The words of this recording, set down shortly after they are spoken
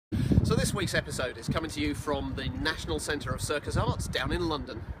This week's episode is coming to you from the National Centre of Circus Arts down in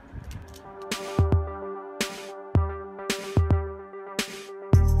London.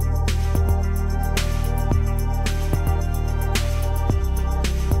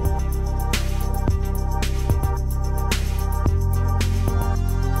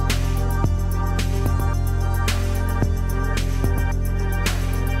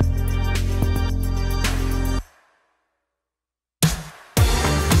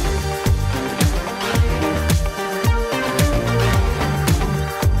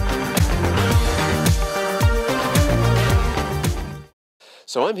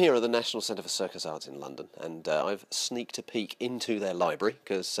 So I'm here at the National Centre for Circus Arts in London, and I've sneaked a peek into their library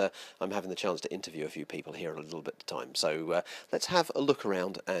because I'm having the chance to interview a few people here in a little bit of time. So let's have a look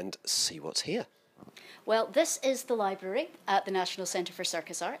around and see what's here. Well, this is the library at the National Centre for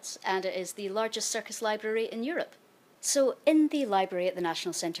Circus Arts, and it is the largest circus library in Europe. So in the library at the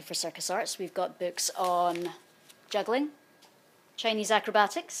National Centre for Circus Arts, we've got books on juggling, Chinese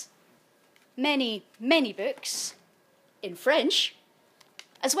acrobatics, many books in French.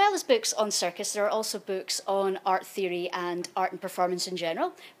 As well as books on circus, there are also books on art theory and art and performance in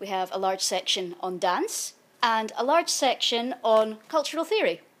general. We have a large section on dance and a large section on cultural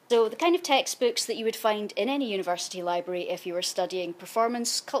theory. So the kind of textbooks that you would find in any university library if you were studying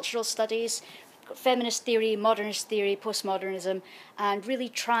performance, cultural studies, feminist theory, modernist theory, postmodernism, and really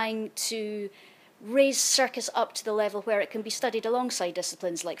trying to raise circus up to the level where it can be studied alongside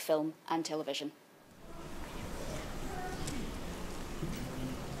disciplines like film and television.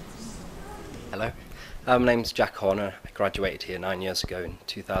 Hello, my name's Jack Horner. I graduated here 9 years ago in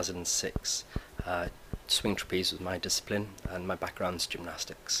 2006. Swing trapeze was my discipline and my background's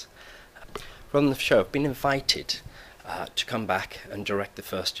gymnastics. From the show, I've been invited to come back and direct the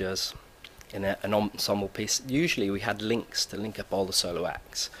first years in an ensemble piece. Usually we had links to link up all the solo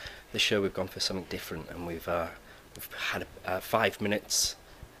acts. This year we've gone for something different, and we've had 5 minutes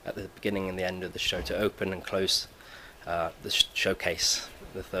at the beginning and the end of the show to open and close the showcase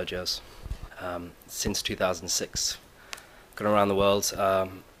for the third years. Since 2006, gone around the world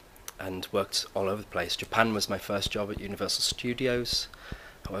and worked all over the place. Japan was my first job at Universal Studios.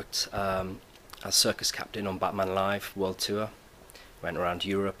 I worked as circus captain on Batman Live World Tour. Went around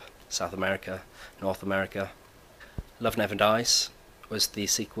Europe, South America, North America. Love Never Dies was the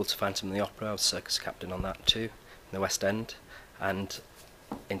sequel to Phantom of the Opera. I was circus captain on that too, in the West End. And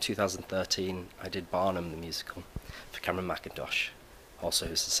in 2013, I did Barnum the musical for Cameron Mackintosh, also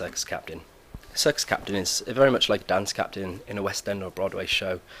who's the circus captain. Circus captain is very much like a dance captain in a West End or Broadway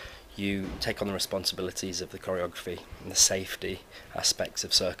show. You take on the responsibilities of the choreography and the safety aspects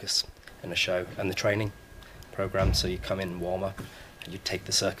of circus in a show and the training program. So you come in, warm up, and you take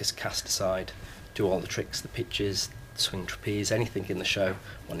the circus cast aside, do all the tricks, the pitches, swing trapeze, anything in the show,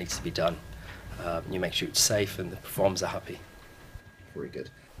 what needs to be done. You make sure it's safe and the performers are happy. Very good.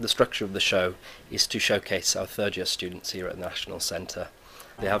 The structure of the show is to showcase our third year students here at the National Centre.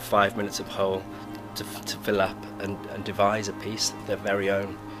 They have 5 minutes of whole to fill up and devise a piece, their very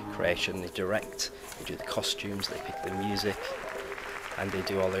own creation. They direct, they do the costumes, they pick the music, and they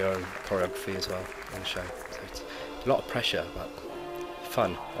do all their own choreography as well in the show. So it's a lot of pressure, but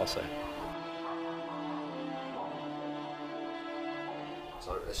fun also.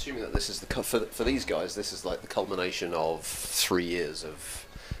 So assuming that this is for these guys, this is like the culmination of 3 years of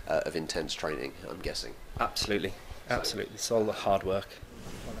intense training, I'm guessing. Absolutely, absolutely. It's all the hard work.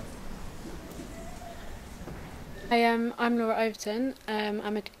 I'm Laura Overton.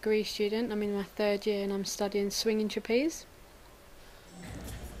 I'm a degree student. I'm in my third year and I'm studying swinging trapeze.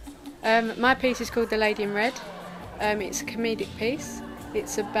 My piece is called The Lady in Red. It's a comedic piece.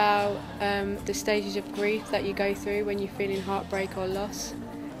 It's about the stages of grief that you go through when you're feeling heartbreak or loss,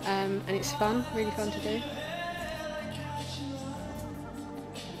 and it's fun, really fun to do.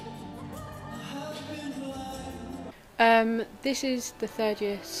 This is the third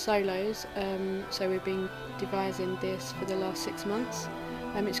year solos, so we've been devising this for the last 6 months.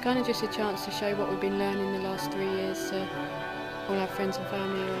 It's kind of just a chance to show what we've been learning the last 3 years to all our friends and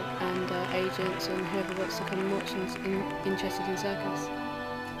family and agents and whoever wants to come and watch and interested in circus.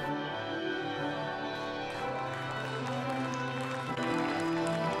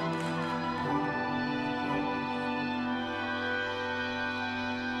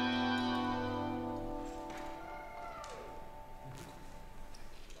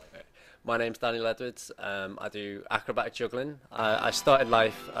 My name's Daniel Edwards. I do acrobatic juggling. I started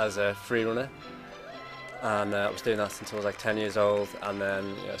life as a free runner, and I was doing that since I was like 10 years old, and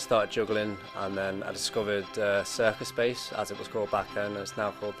then started juggling, and then I discovered Circus Space, as it was called back then. It's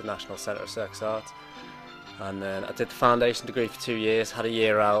now called the National Centre of Circus Arts. and then I did the foundation degree for 2 years, had a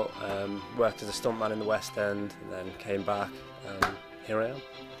year out, worked as a stuntman in the West End, and then came back, and here I am.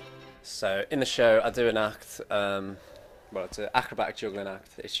 So in the show I do an act, well, it's an acrobatic juggling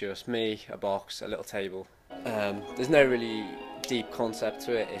act. It's just me, a box, a little table. There's no really deep concept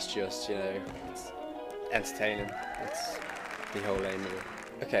to it, it's just, you know, it's entertaining. It's the whole aim of it.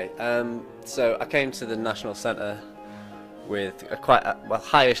 Okay, so I came to the National Centre with a quite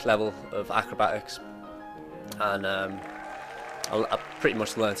highish level of acrobatics, and I pretty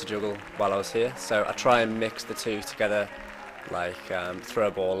much learned to juggle while I was here. So I try and mix the two together, like throw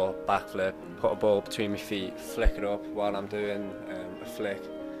a ball or backflip, put a ball between my feet, flick it up while I'm doing a flick.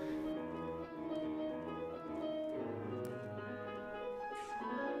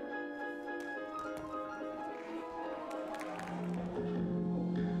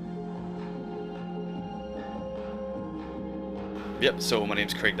 Yep, so my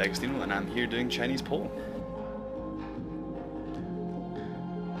name's Craig D'Agostino and I'm here doing Chinese pole.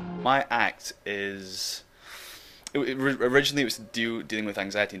 My act is... originally it was dealing with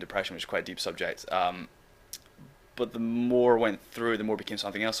anxiety and depression, which is quite a deep subject. But the more I went through, the more it became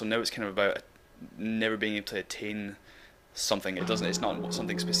something else. So now it's kind of about never being able to attain something. It's not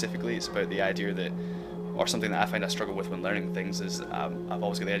something specifically, it's about the idea that, or something that I find I struggle with when learning things is, I've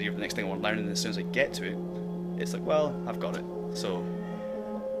always got the idea of the next thing I want to learn, and as soon as I get to it, it's like, well, I've got it. So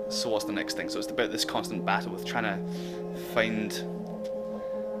what's the next thing? So it's about this constant battle with trying to find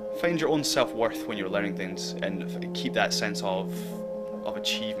your own self-worth when you're learning things, and keep that sense of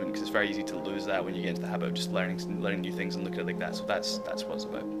achievement, because it's very easy to lose that when you get into the habit of just learning new things and looking at it like that. So that's what it's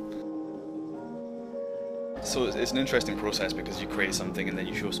about. So it's an interesting process because you create something and then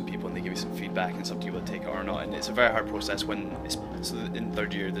you show some people and they give you some feedback, and it's up to you whether to take it or not. And it's a very hard process so in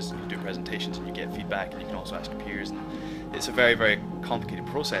third year you do presentations and you get feedback, and you can also ask your peers, and it's a very, very complicated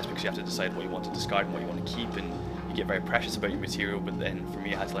process because you have to decide what you want to discard and what you want to keep, and you get very precious about your material. But then for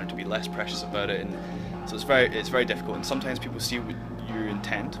me, I had to learn to be less precious about it, and so it's very difficult. And sometimes people see your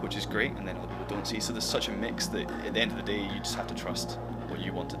intent, which is great, and then other people don't see. So there's such a mix that at the end of the day you just have to trust what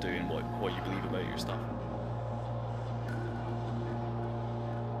you want to do and what you believe about your stuff.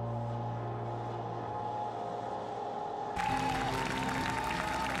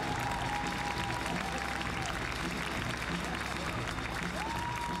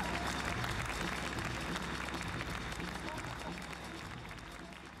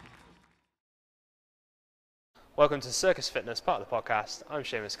 Welcome to Circus Fitness, part of the podcast. I'm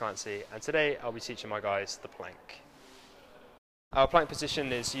Seamus Clancy, and today I'll be teaching my guys the plank. Our plank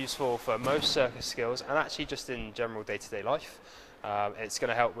position is useful for most circus skills and actually just in general day-to-day life. It's going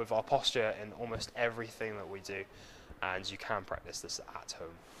to help with our posture in almost everything that we do, and you can practice this at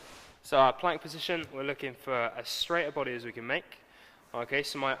home. So our plank position, we're looking for as straight a body as we can make. Okay,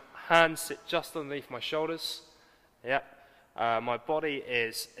 so my hands sit just underneath my shoulders. Yep. My body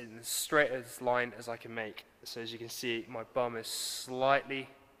is in as straight as line as I can make. So as you can see, my bum is slightly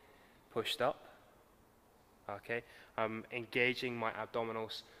pushed up. Okay, I'm engaging my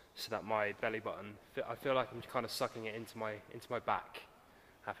abdominals so that my belly button, I feel like I'm kind of sucking it into my back.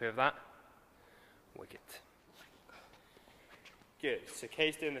 Happy with that? Wicked. Good. So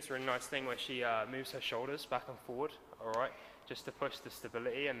Kay's doing this really nice thing where she moves her shoulders back and forward. All right, just to push the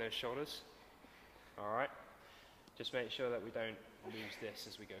stability in those shoulders. All right. Just make sure that we don't lose this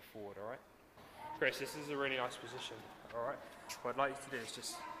as we go forward, all right? Chris, this is a really nice position, all right? What I'd like you to do is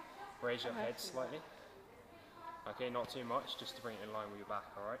just raise your head slightly. Okay, not too much, just to bring it in line with your back,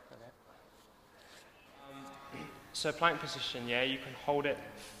 all right? Okay. So plank position, yeah, you can hold it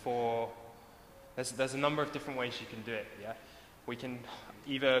for, there's a number of different ways you can do it, yeah? We can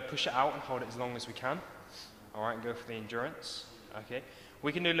either push it out and hold it as long as we can, all right, and go for the endurance, okay?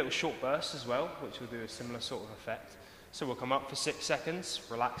 We can do little short bursts as well, which will do a similar sort of effect. So we'll come up for 6 seconds,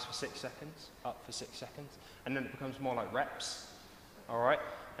 relax for 6 seconds, up for 6 seconds, and then it becomes more like reps, all right?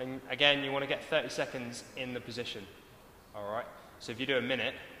 And again, you want to get 30 seconds in the position, all right? So if you do a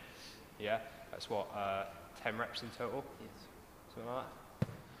minute, yeah, that's what, 10 reps in total? Yes. Something like that.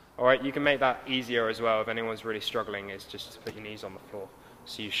 All right, you can make that easier as well if anyone's really struggling, is just to put your knees on the floor,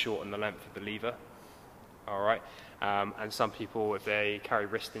 so you shorten the length of the lever, all right? And some people, if they carry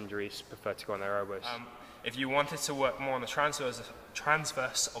wrist injuries, prefer to go on their elbows. If you wanted to work more on the transverse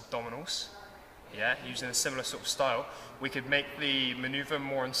abdominals, yeah, using a similar sort of style, we could make the maneuver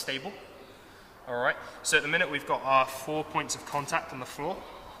more unstable. All right. So at the minute we've got our 4 points of contact on the floor.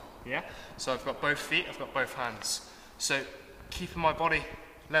 Yeah. So I've got both feet, I've got both hands. So keeping my body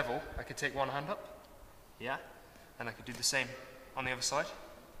level, I could take one hand up. Yeah. And I could do the same on the other side.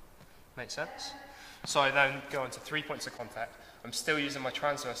 Make sense? So I then go into 3 points of contact. I'm still using my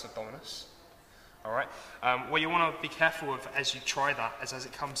transverse abdominis. All right. What you want to be careful of as you try that is as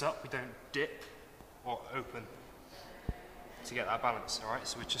it comes up, we don't dip or open to get that balance. All right.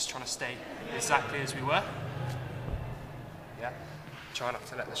 So we're just trying to stay exactly as we were. Yeah. Try not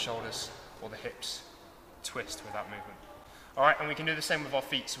to let the shoulders or the hips twist with that movement. All right. And we can do the same with our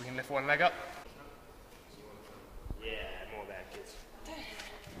feet. So we can lift one leg up. Yeah, more there, kids.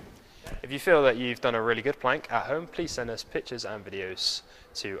 If you feel that you've done a really good plank at home, please send us pictures and videos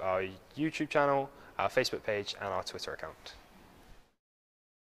to our YouTube channel, our Facebook page and our Twitter account.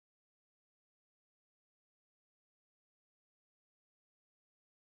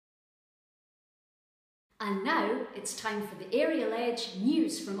 And now it's time for the Aerial Edge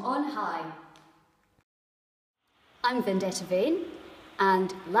news from on high. I'm Vendetta Vane,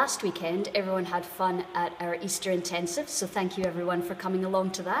 and last weekend everyone had fun at our Easter intensive, so thank you everyone for coming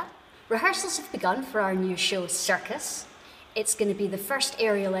along to that. Rehearsals have begun for our new show Circus. It's going to be the first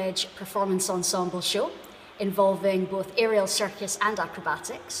Aerial Edge performance ensemble show involving both aerial circus and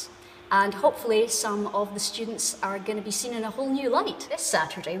acrobatics, and hopefully some of the students are going to be seen in a whole new light. This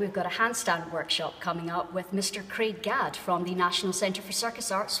Saturday we've got a handstand workshop coming up with Mr. Craig Gadd from the National Centre for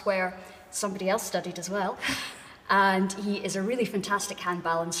Circus Arts, where somebody else studied as well. And he is a really fantastic hand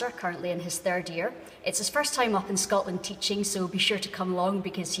balancer, currently in his 3rd year. It's his first time up in Scotland teaching, so be sure to come along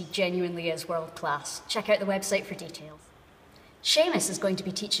because he genuinely is world class. Check out the website for details. Seamus is going to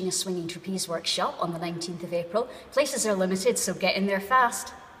be teaching a swinging trapeze workshop on the 19th of April. Places are limited, so get in there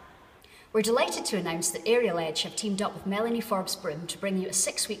fast. We're delighted to announce that Aerial Edge have teamed up with Melanie Forbes-Broom to bring you a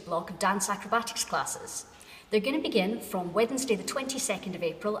 6-week block of dance acrobatics classes. They're going to begin from Wednesday the 22nd of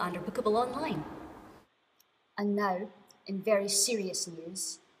April and are bookable online. And now, in very serious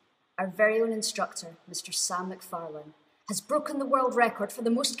news, our very own instructor, Mr. Sam McFarlane, has broken the world record for the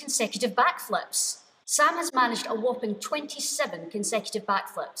most consecutive backflips. Sam has managed a whopping 27 consecutive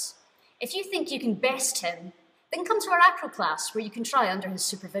backflips. If you think you can best him, then come to our acro class where you can try under his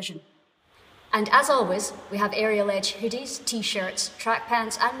supervision. And as always, we have Aerial Edge hoodies, t-shirts, track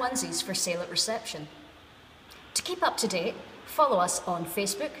pants and onesies for sale at reception. To keep up to date, follow us on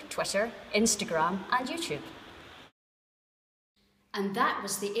Facebook, Twitter, Instagram and YouTube. And that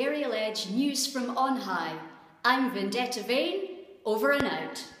was the Aerial Edge news from on high. I'm Vendetta Vane, over and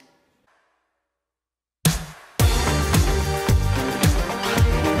out.